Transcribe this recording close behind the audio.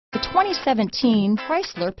2017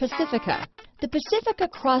 Chrysler Pacifica. The Pacifica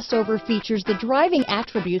crossover features the driving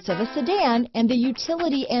attributes of a sedan and the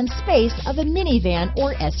utility and space of a minivan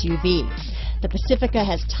or SUV. The Pacifica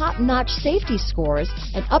has top-notch safety scores,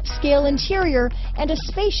 an upscale interior, and a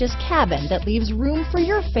spacious cabin that leaves room for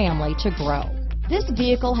your family to grow. This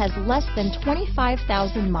vehicle has less than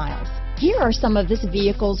 25,000 miles. Here are some of this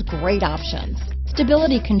vehicle's great options: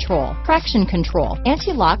 stability control, traction control,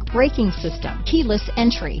 anti-lock braking system, keyless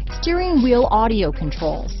entry, steering wheel audio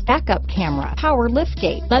controls, backup camera, power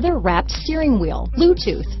liftgate, leather-wrapped steering wheel,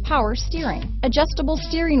 Bluetooth, power steering, adjustable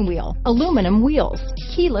steering wheel, aluminum wheels,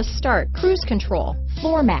 keyless start, cruise control,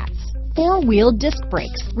 floor mats, four-wheel disc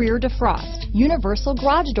brakes, rear defrost, universal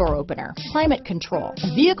garage door opener, climate control.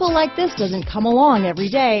 A vehicle like this doesn't come along every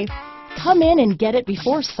day. Come in and get it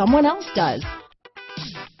before someone else does.